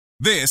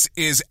This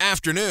is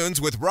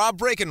Afternoons with Rob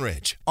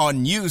Breckenridge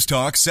on News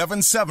Talk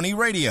 770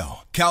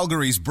 Radio,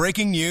 Calgary's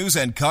breaking news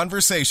and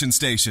conversation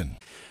station.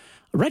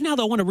 Right now,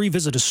 though, I want to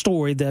revisit a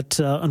story that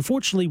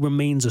unfortunately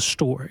remains a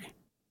story.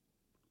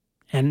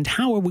 And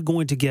how are we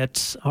going to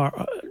get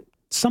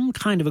some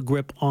kind of a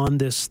grip on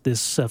this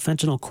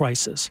fentanyl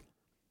crisis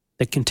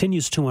that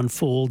continues to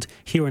unfold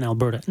here in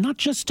Alberta? Not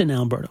just in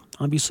Alberta.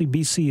 Obviously,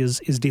 BC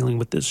is dealing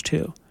with this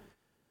too.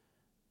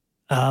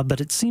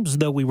 But it seems as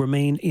though we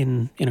remain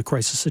in a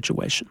crisis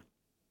situation.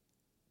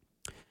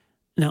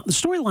 Now, the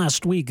story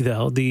last week,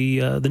 though,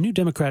 the New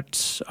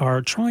Democrats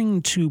are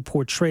trying to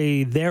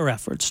portray their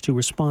efforts to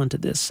respond to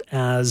this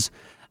as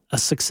a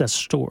success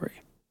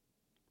story.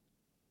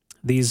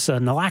 These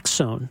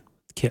naloxone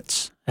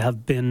kits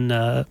have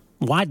been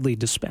widely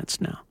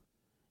dispensed now.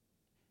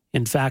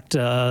 In fact,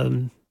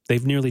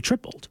 they've nearly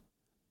tripled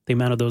the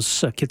amount of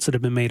those kits that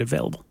have been made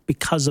available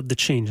because of the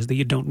changes that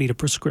you don't need a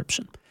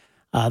prescription.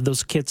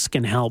 Those kits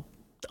can help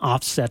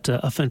offset a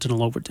fentanyl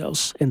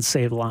overdose and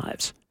save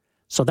lives.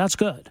 So that's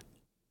good.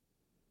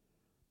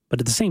 But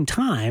at the same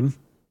time,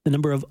 the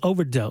number of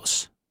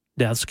overdose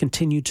deaths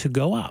continue to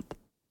go up.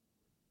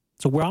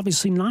 So we're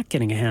obviously not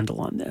getting a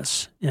handle on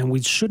this. And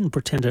we shouldn't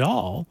pretend at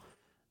all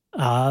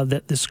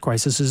that this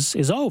crisis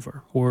is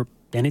over or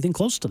anything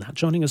close to that.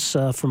 Joining us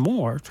for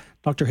more,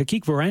 Dr.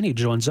 Hakik Virani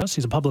joins us.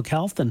 He's a public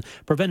health and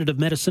preventative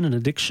medicine and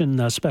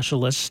addiction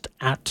specialist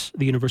at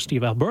the University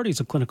of Alberta. He's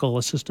a clinical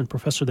assistant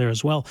professor there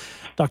as well.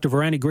 Dr.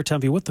 Virani, great to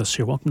have you with us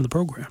here. Welcome to the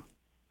program.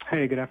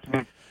 Hey, good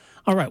afternoon.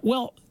 All right.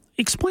 Well,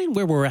 explain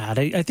where we're at.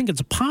 I think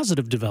it's a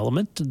positive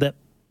development that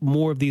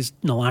more of these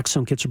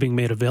naloxone kits are being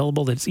made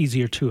available, that it's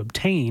easier to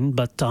obtain.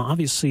 But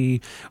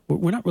obviously,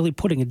 we're not really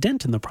putting a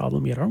dent in the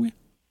problem yet, are we?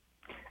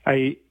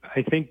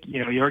 I think,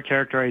 your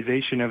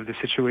characterization of the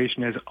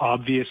situation as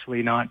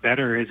obviously not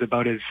better is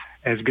about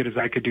as good as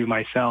I could do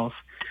myself.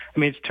 I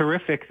mean, it's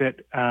terrific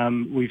that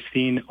we've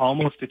seen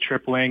almost a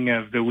tripling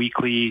of the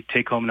weekly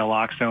take-home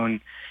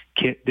naloxone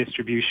kit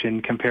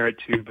distribution compared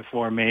to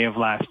before May of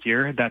last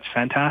year. That's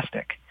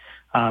fantastic.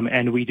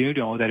 And we do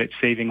know that it's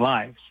saving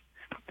lives.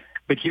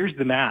 But here's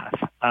the math.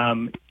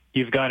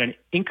 You've got an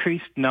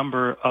increased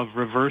number of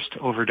reversed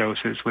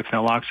overdoses with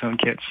naloxone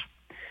kits,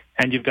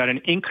 and you've got an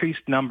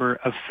increased number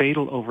of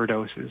fatal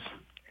overdoses.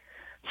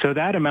 So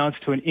that amounts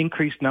to an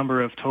increased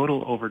number of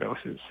total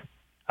overdoses.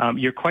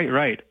 You're quite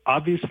right.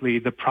 Obviously,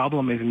 the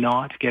problem is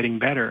not getting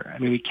better. I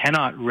mean, we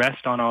cannot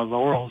rest on our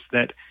laurels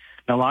that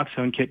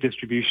naloxone kit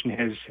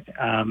distribution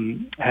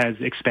has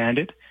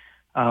expanded.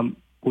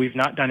 We've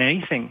not done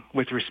anything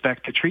with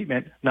respect to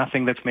treatment,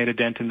 nothing that's made a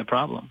dent in the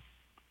problem.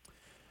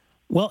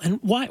 Well, and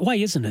why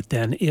isn't it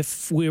then?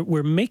 If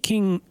we're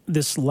making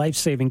this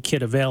life-saving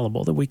kit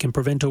available that we can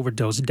prevent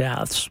overdose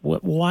deaths,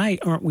 why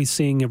aren't we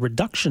seeing a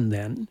reduction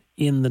then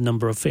in the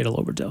number of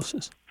fatal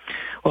overdoses?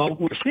 Well,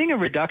 we're seeing a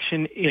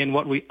reduction in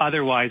what we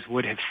otherwise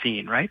would have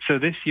seen, right? So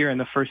this year in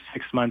the first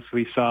 6 months,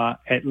 we saw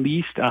at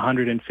least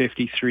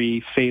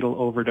 153 fatal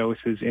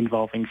overdoses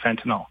involving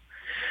fentanyl,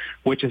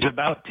 which is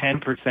about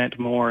 10%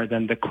 more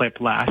than the clip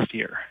last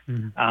year.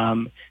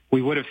 Mm-hmm.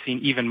 We would have seen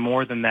even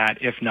more than that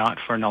if not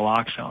for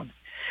naloxone.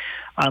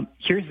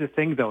 Here's the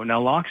thing, though.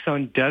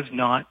 Naloxone does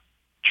not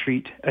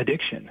treat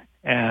addiction.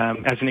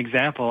 As an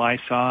example, I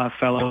saw a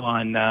fellow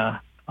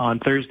on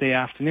Thursday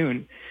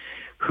afternoon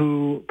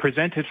who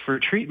presented for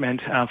treatment,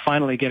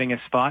 finally getting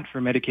a spot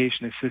for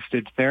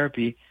medication-assisted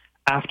therapy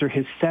after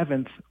his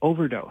 7th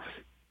overdose.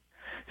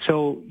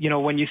 So,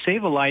 when you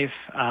save a life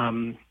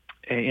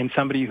in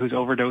somebody who's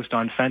overdosed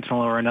on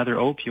fentanyl or another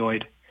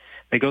opioid,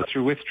 they go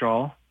through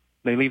withdrawal,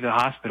 they leave the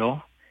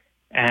hospital,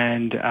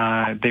 and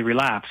they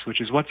relapse,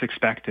 which is what's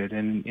expected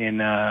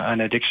in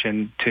an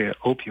addiction to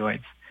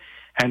opioids.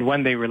 And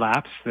when they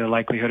relapse, the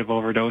likelihood of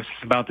overdose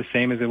is about the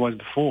same as it was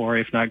before,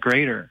 if not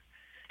greater.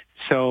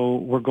 So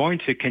we're going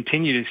to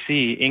continue to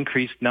see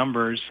increased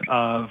numbers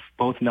of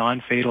both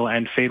non-fatal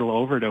and fatal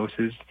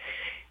overdoses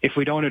if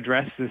we don't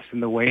address this in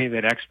the way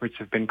that experts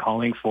have been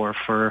calling for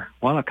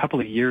a couple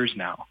of years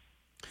now.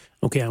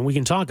 Okay, and we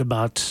can talk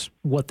about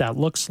what that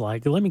looks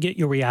like. Let me get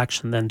your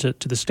reaction then to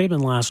the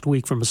statement last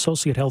week from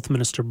Associate Health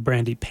Minister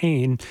Brandy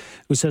Payne,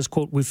 who says,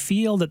 quote, "We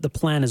feel that the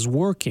plan is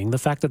working. The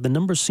fact that the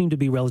numbers seem to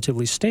be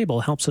relatively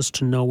stable helps us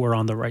to know we're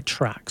on the right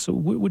track." So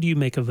what do you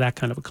make of that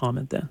kind of a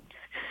comment then?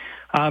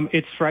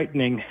 It's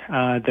frightening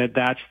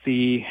that's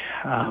the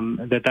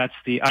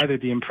either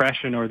the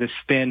impression or the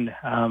spin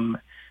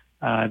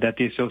that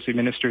the Associate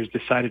Minister has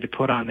decided to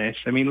put on this.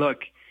 I mean,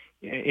 look,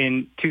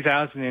 in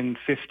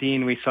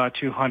 2015, we saw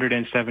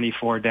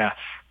 274 deaths.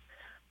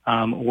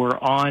 We're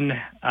on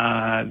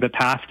the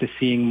path to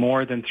seeing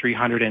more than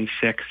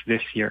 306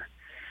 this year.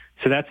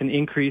 So that's an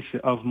increase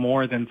of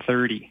more than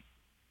 30.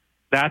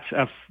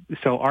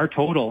 So our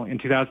total in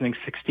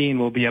 2016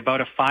 will be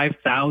about a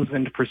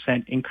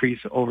 5,000% increase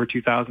over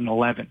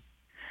 2011.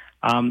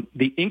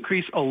 The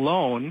increase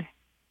alone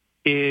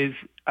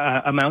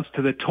amounts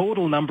to the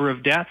total number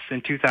of deaths in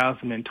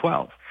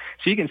 2012.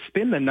 So you can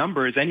spin the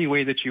numbers any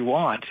way that you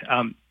want.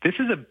 This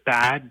is a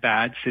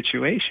bad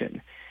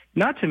situation.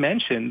 Not to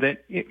mention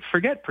that,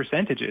 forget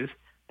percentages,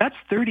 That's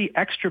 30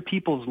 extra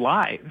people's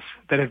lives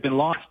that have been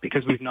lost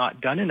because we've not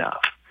done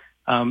enough.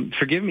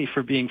 Forgive me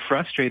for being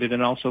frustrated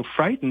and also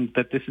frightened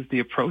that this is the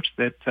approach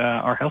that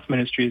our health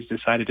ministry has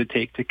decided to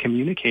take to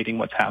communicating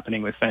what's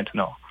happening with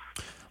fentanyl.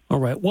 All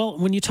right. Well,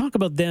 when you talk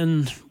about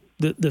then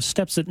the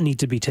steps that need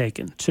to be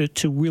taken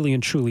to really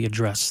and truly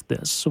address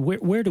this, so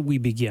where do we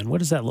begin? What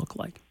does that look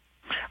like?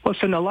 Well,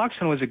 so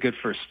naloxone was a good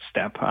first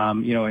step,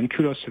 and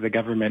kudos to the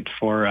government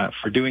for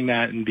doing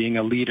that and being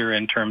a leader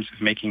in terms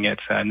of making it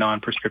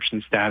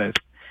non-prescription status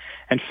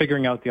and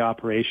figuring out the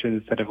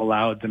operations that have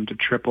allowed them to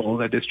triple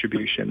the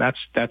distribution.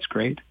 That's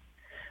great.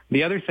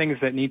 The other things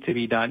that need to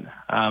be done,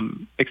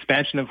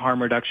 expansion of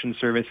harm reduction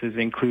services,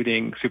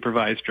 including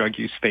supervised drug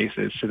use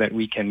spaces so that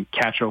we can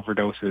catch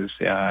overdoses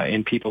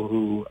in people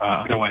who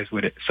otherwise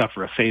would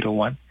suffer a fatal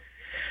one.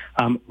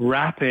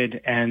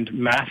 Rapid and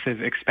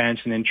massive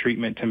expansion in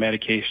treatment to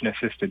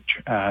medication-assisted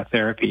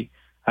therapy.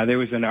 There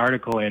was an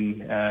article in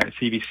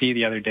CBC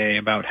the other day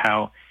about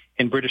how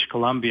in British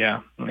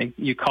Columbia,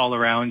 you call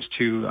around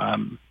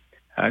to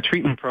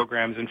treatment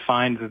programs and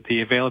find that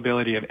the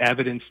availability of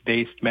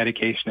evidence-based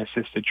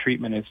medication-assisted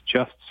treatment is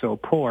just so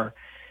poor.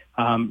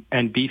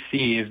 And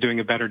BC is doing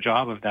a better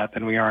job of that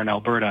than we are in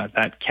Alberta.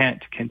 That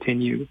can't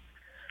continue.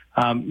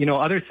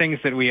 Other things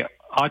that we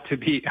ought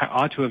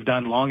to have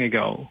done long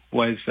ago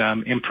was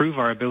improve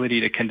our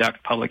ability to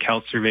conduct public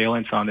health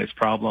surveillance on this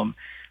problem.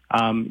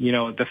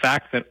 The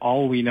fact that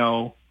all we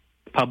know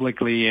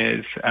publicly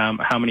is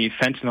how many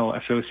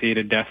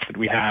fentanyl-associated deaths that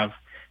we have,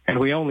 and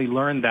we only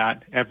learn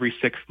that every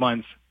 6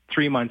 months,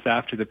 3 months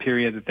after the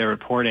period that they're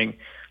reporting,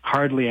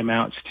 hardly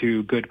amounts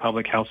to good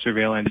public health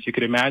surveillance. You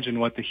could imagine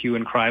what the hue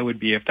and cry would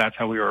be if that's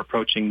how we were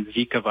approaching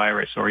Zika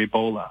virus or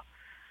Ebola.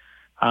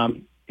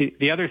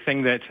 The other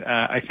thing that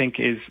I think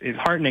is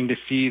heartening to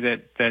see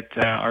that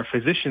our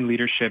physician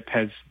leadership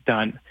has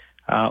done.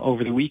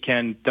 Over the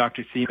weekend,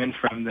 Dr. Seaman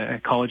from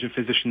the College of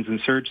Physicians and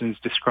Surgeons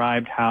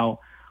described how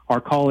our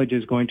college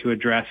is going to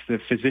address the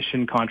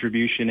physician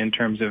contribution in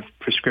terms of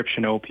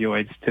prescription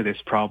opioids to this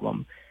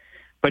problem.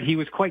 But he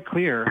was quite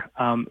clear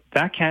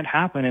that can't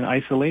happen in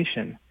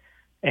isolation.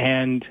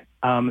 And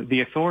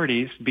the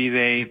authorities, be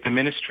they the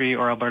ministry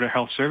or Alberta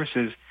Health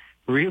Services,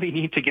 really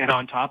need to get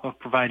on top of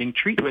providing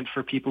treatment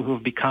for people who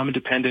have become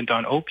dependent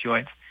on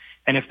opioids.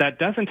 And if that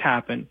doesn't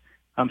happen,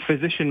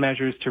 physician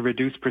measures to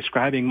reduce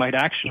prescribing might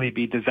actually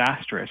be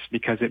disastrous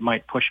because it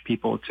might push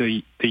people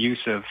to the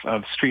use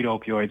of street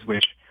opioids,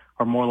 which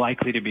are more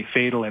likely to be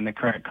fatal in the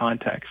current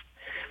context.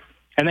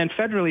 And then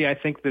federally, I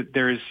think that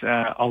there's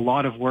a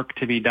lot of work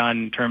to be done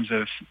in terms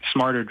of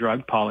smarter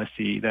drug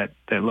policy that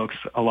looks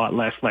a lot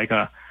less like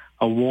a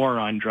war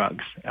on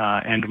drugs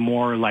and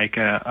more like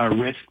a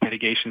risk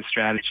mitigation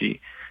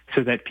strategy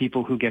so that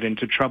people who get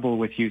into trouble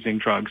with using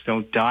drugs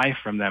don't die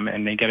from them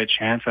and they get a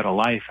chance at a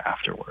life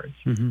afterwards.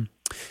 Mm-hmm.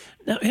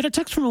 Now, I had a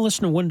text from a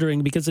listener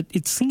wondering, because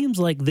it seems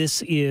like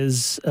this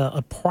is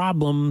a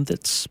problem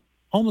that's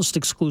almost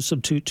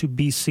exclusive to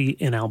BC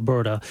and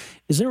Alberta.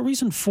 Is there a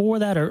reason for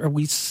that? Or are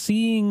we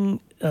seeing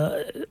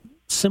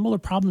similar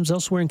problems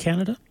elsewhere in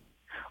Canada?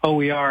 Oh,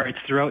 we are. It's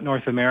throughout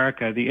North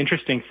America. The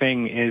interesting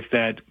thing is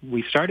that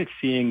we started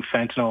seeing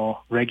fentanyl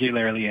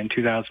regularly in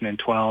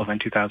 2012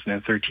 and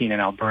 2013 in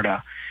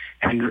Alberta.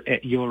 And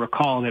you'll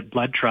recall that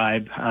Blood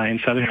Tribe in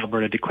southern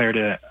Alberta declared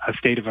a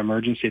state of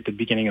emergency at the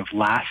beginning of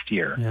last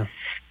year. Yeah.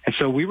 And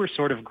so we were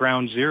sort of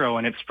ground zero,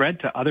 and it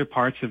spread to other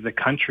parts of the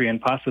country and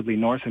possibly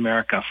North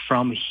America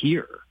from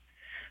here.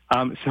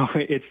 So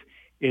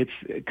it's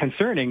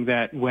concerning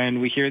that when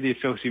we hear the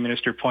Associate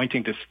Minister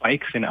pointing to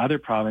spikes in other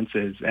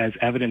provinces as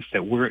evidence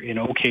that we're in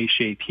okay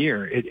shape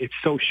here, it's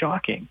so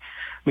shocking.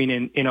 I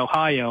mean, in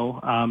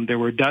Ohio, there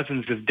were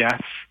dozens of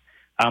deaths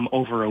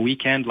over a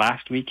weekend,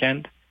 last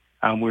weekend.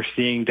 We're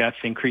seeing deaths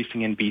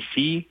increasing in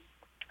BC.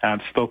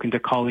 I've spoken to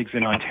colleagues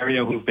in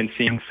Ontario who've been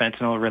seeing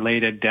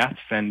fentanyl-related deaths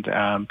and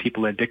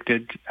people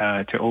addicted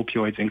to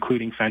opioids,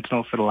 including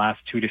fentanyl, for the last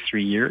 2 to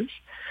 3 years.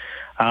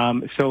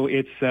 So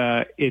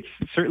it's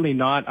certainly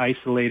not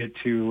isolated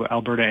to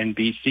Alberta and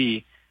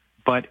BC,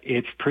 but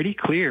it's pretty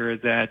clear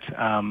that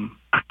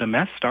the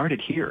mess started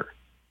here.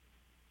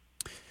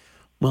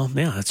 Well,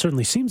 yeah, it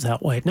certainly seems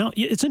that way. Now,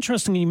 it's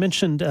interesting you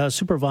mentioned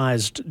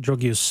supervised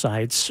drug use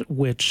sites,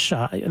 which,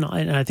 and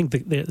I think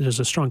there's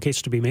a strong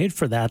case to be made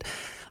for that.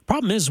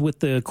 Problem is,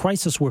 with the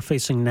crisis we're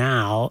facing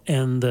now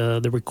and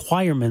the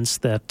requirements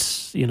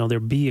that, there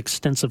be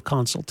extensive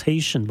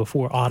consultation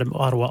before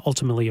Ottawa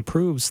ultimately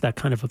approves that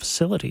kind of a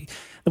facility,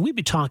 then we'd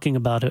be talking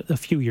about a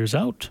few years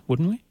out,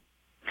 wouldn't we?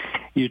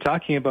 You're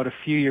talking about a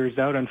few years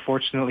out,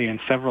 unfortunately, and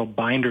several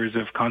binders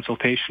of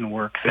consultation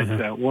work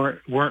that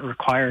weren't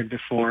required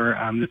before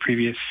the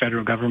previous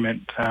federal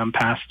government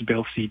passed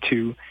Bill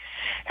C-2.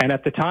 And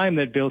at the time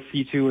that Bill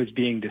C-2 was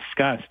being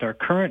discussed, our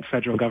current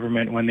federal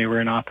government, when they were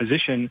in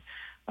opposition,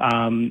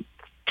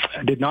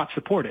 did not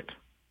support it.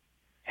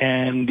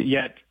 And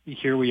yet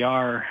here we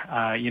are,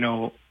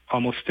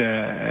 almost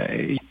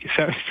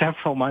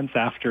several months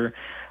after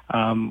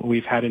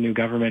we've had a new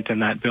government,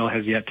 and that bill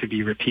has yet to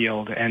be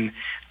repealed. And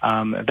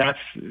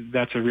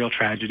that's a real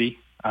tragedy.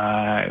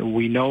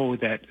 We know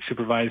that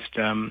supervised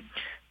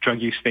drug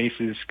use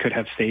spaces could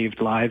have saved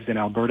lives in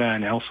Alberta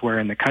and elsewhere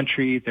in the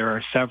country. There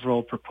are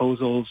several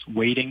proposals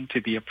waiting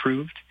to be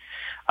approved.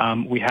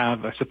 We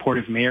have a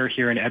supportive mayor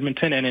here in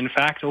Edmonton, and in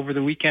fact, over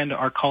the weekend,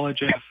 our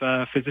College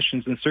of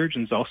Physicians and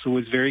Surgeons also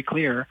was very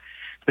clear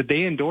that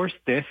they endorsed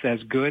this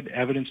as good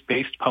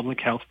evidence-based public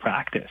health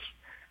practice.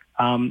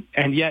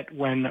 And yet,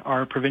 when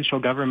our provincial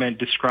government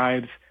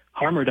describes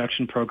harm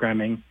reduction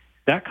programming,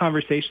 that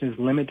conversation is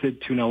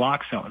limited to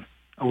naloxone.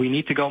 We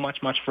need to go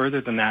much, much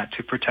further than that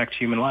to protect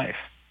human life.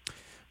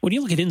 When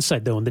you look at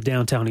Inside, though, in the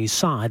downtown east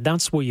side,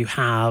 that's where you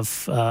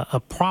have a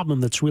problem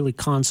that's really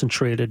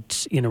concentrated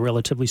in a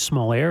relatively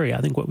small area.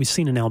 I think what we've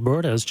seen in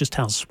Alberta is just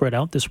how spread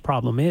out this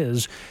problem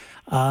is.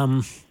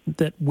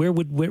 That where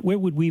would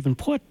we even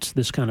put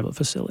this kind of a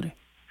facility?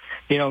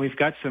 You know, we've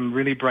got some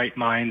really bright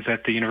minds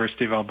at the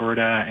University of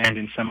Alberta and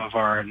in some of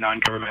our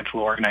non-governmental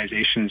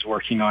organizations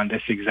working on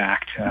this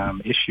exact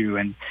issue,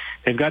 and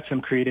they've got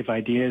some creative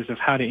ideas of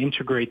how to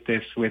integrate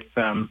this with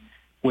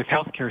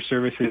healthcare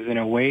services in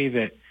a way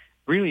that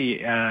really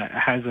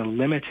has a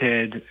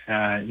limited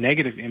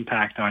negative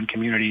impact on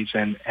communities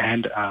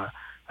and a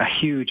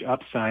huge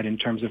upside in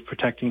terms of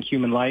protecting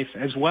human life,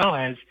 as well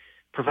as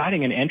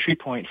providing an entry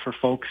point for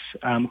folks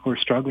who are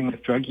struggling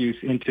with drug use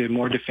into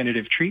more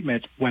definitive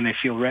treatment when they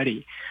feel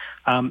ready.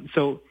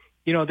 So,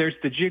 you know, there's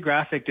the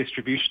geographic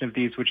distribution of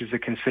these, which is a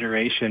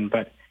consideration,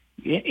 but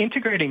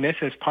integrating this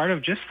as part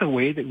of just the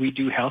way that we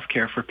do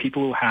healthcare for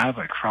people who have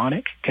a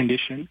chronic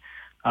condition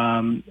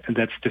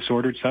that's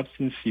disordered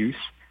substance use,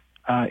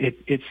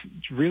 it's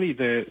really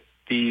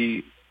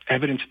the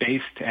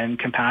evidence-based and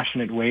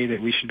compassionate way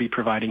that we should be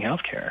providing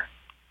healthcare.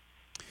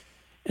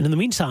 And in the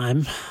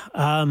meantime,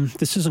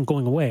 this isn't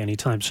going away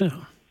anytime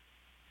soon.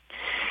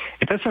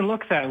 It doesn't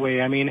look that way.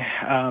 I mean,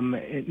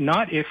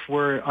 not if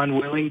we're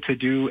unwilling to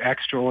do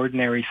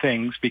extraordinary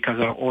things, because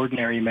our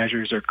ordinary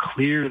measures are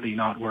clearly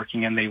not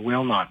working and they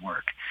will not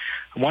work.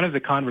 One of the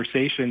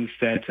conversations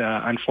that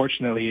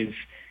unfortunately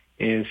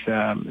is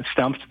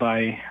stumped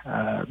by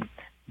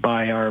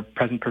our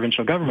present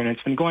provincial government,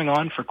 it's been going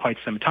on for quite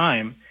some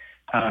time.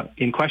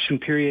 In question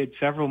period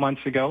several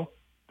months ago,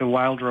 the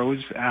Wild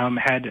Rose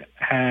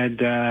had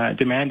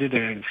demanded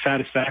a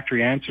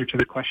satisfactory answer to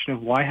the question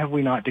of why have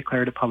we not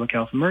declared a public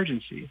health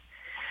emergency.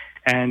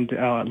 And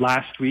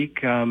last week,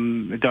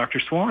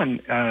 Dr. Swan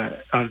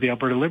of the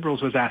Alberta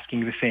Liberals was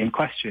asking the same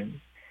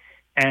question.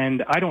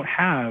 And I don't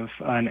have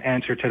an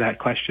answer to that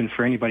question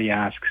for anybody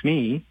asks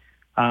me.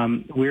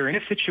 We're in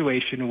a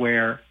situation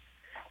where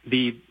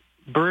the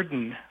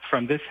burden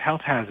from this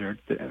health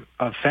hazard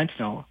of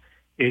fentanyl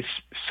is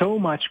so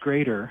much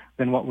greater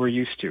than what we're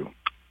used to.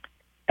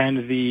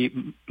 And the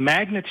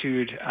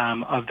magnitude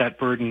of that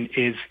burden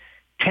is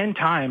 10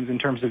 times in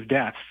terms of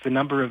deaths, the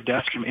number of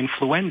deaths from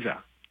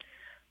influenza.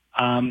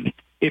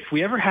 If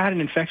we ever had an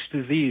infectious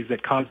disease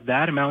that caused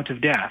that amount of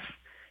death,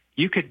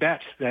 you could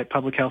bet that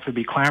public health would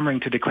be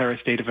clamoring to declare a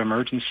state of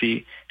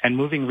emergency and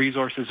moving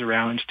resources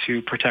around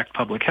to protect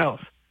public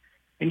health.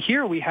 And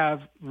here we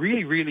have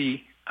really,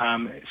 really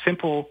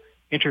simple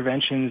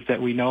interventions that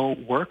we know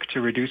work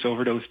to reduce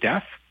overdose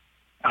death.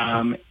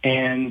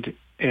 And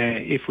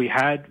if we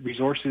had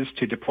resources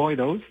to deploy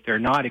those, they're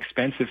not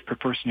expensive per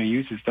person who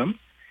uses them.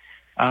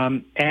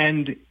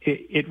 And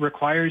it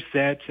requires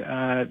that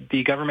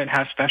the government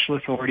has special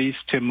authorities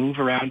to move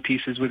around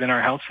pieces within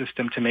our health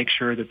system to make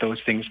sure that those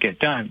things get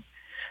done.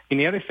 And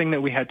the other thing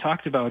that we had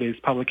talked about is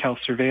public health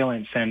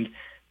surveillance and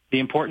the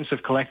importance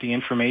of collecting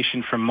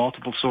information from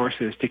multiple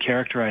sources to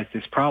characterize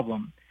this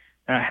problem.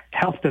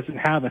 Health doesn't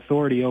have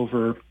authority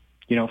over,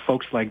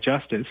 folks like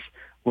Justice,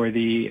 where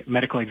the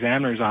medical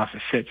examiner's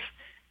office sits.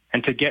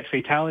 And to get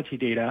fatality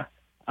data,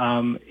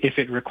 if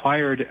it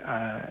required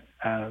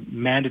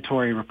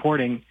mandatory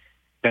reporting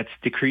that's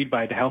decreed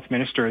by the health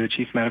minister or the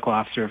chief medical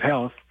officer of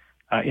health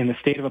in the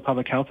state of a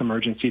public health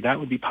emergency, that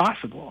would be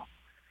possible.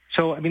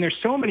 So, there's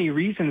so many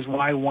reasons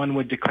why one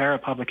would declare a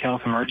public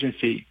health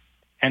emergency.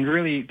 And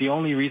really, the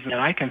only reason that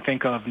I can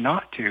think of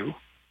not to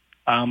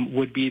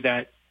would be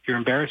that you're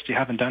embarrassed you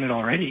haven't done it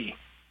already.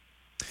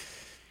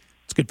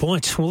 That's a good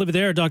point. We'll leave it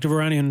there, Dr.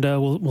 Virani, and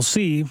we'll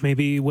see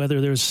maybe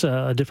whether there's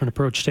a different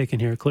approach taken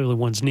here. Clearly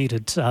one's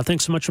needed.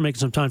 Thanks so much for making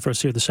some time for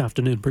us here this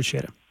afternoon.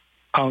 Appreciate it.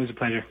 Always a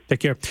pleasure. Take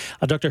care.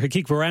 Dr.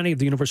 Hakik Virani of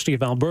the University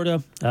of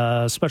Alberta,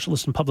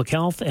 specialist in public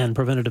health and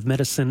preventative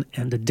medicine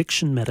and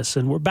addiction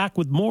medicine. We're back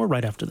with more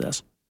right after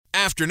this.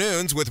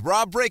 Afternoons with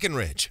Rob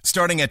Breckenridge,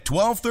 starting at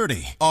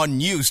 12:30 on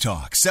News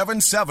Talk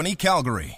 770 Calgary.